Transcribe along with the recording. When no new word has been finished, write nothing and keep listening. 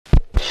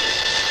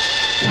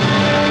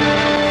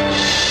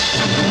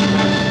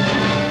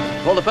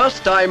the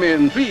first time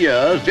in 3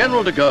 years,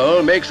 General De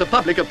Gaulle makes a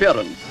public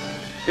appearance.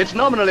 It's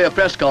nominally a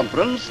press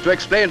conference to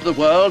explain to the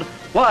world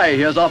why he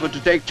has offered to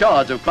take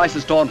charge of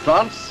crisis-torn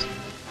France.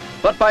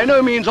 But by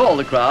no means all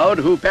the crowd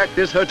who packed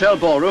this hotel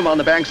ballroom on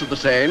the banks of the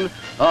Seine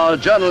are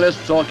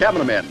journalists or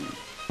cameramen.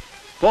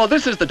 For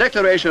this is the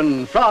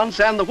declaration France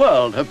and the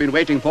world have been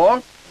waiting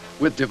for,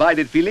 with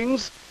divided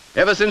feelings,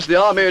 ever since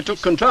the army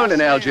took control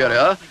in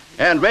Algeria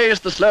and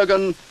raised the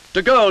slogan,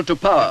 De Gaulle to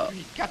power.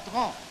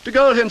 De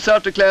Gaulle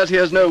himself declares he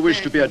has no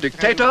wish to be a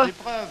dictator.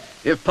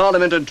 If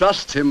Parliament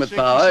entrusts him with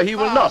power, he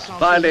will not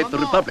violate the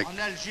Republic.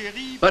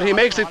 But he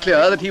makes it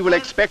clear that he will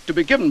expect to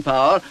be given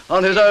power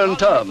on his own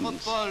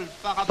terms.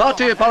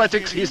 Party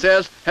politics, he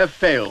says, have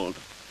failed.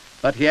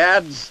 But he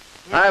adds,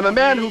 I am a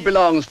man who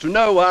belongs to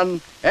no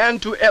one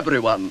and to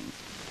everyone.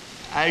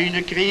 À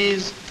une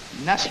crise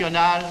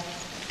nationale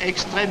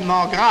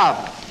extrêmement grave.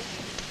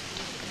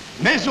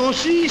 Mais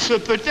aussi, ce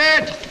peut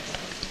être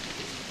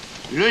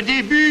le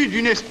début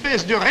d'une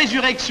espèce de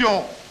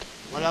résurrection.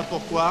 Voilà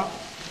pourquoi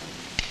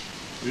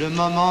le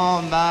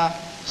moment m'a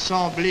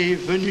semblé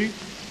venu.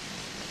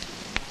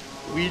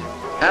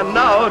 And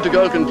now, De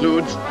Gaulle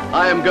concludes,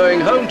 I am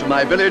going home to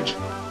my village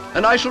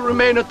and I shall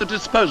remain at the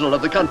disposal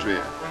of the country.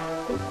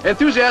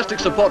 Enthusiastic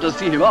supporters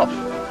see him off,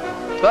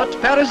 but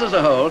Paris as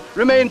a whole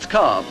remains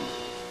calm.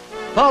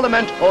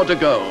 Parliament or De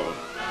Gaulle,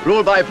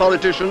 ruled by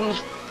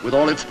politicians with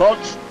all its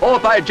faults, or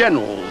by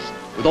generals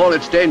with all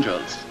its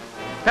dangers.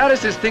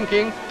 Paris is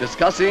thinking,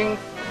 discussing,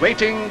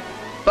 waiting,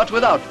 but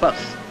without fuss.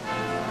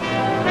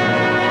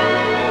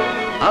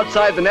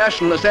 Outside the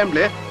National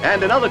Assembly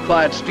and in other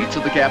quiet streets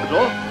of the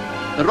capital,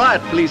 the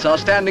riot police are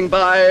standing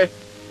by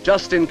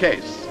just in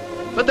case.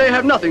 But they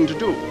have nothing to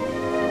do.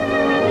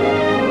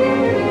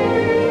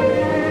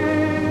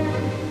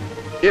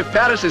 If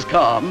Paris is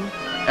calm,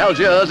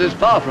 Algiers is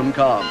far from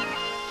calm.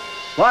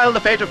 While the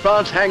fate of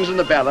France hangs in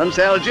the balance,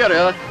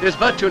 Algeria is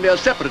virtually a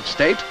separate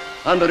state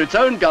under its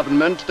own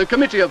government, the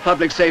Committee of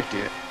Public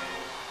Safety.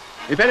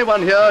 If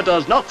anyone here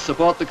does not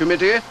support the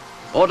committee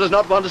or does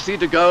not want to see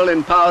De Gaulle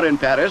in power in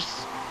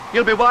Paris,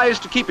 he'll be wise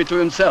to keep it to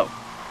himself.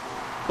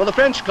 For the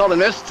French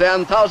colonists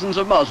and thousands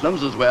of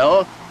Muslims as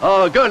well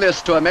are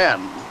Gaullists to a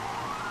man.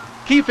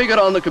 Key figure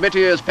on the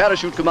committee is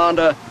Parachute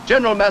Commander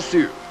General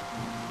Massieu.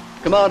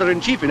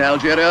 Commander-in-Chief in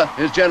Algeria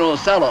is General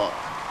Salon.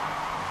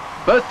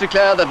 Both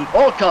declare that at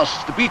all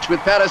costs the breach with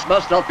Paris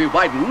must not be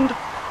widened,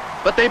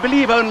 but they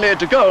believe only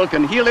De Gaulle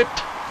can heal it,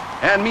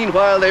 and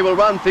meanwhile they will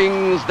run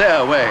things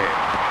their way.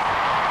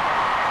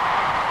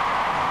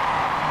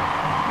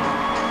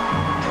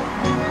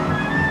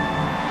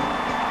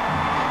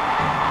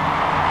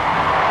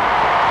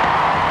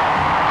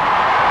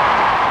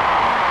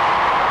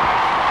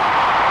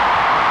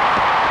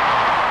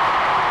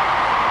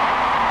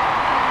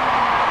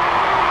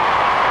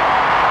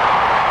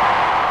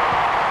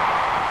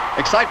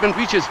 Excitement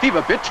reaches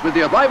fever pitch with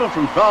the arrival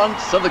from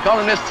France of the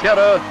colonists'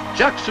 hero,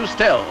 Jacques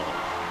Soustelle,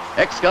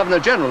 ex-Governor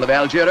General of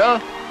Algeria,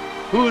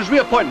 whose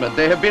reappointment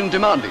they have been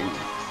demanding.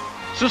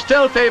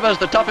 Soustelle favors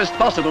the toughest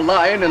possible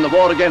line in the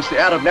war against the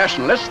Arab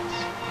nationalists.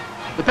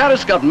 The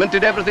Paris government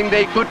did everything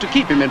they could to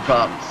keep him in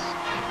France,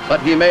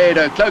 but he made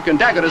a cloak and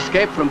dagger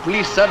escape from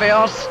police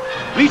surveillance,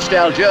 reached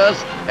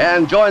Algiers,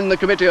 and joined the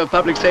Committee of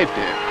Public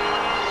Safety.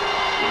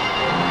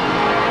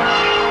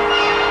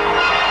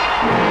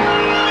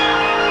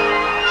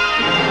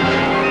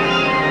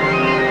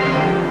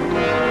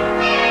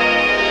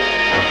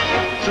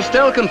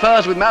 Soustelle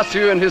confers with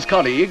Massieu and his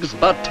colleagues,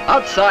 but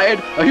outside,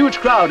 a huge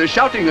crowd is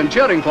shouting and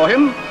cheering for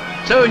him,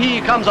 so he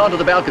comes onto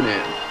the balcony.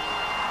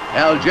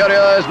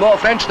 Algeria is more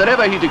French than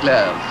ever, he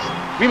declares.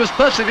 We must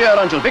persevere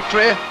until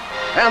victory,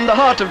 and the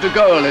heart of De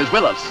Gaulle is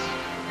with us.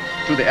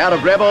 To the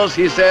Arab rebels,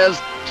 he says,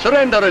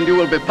 surrender and you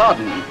will be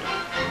pardoned.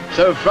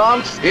 So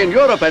France, in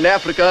Europe and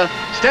Africa,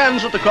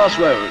 stands at the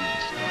crossroads.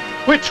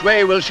 Which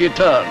way will she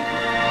turn?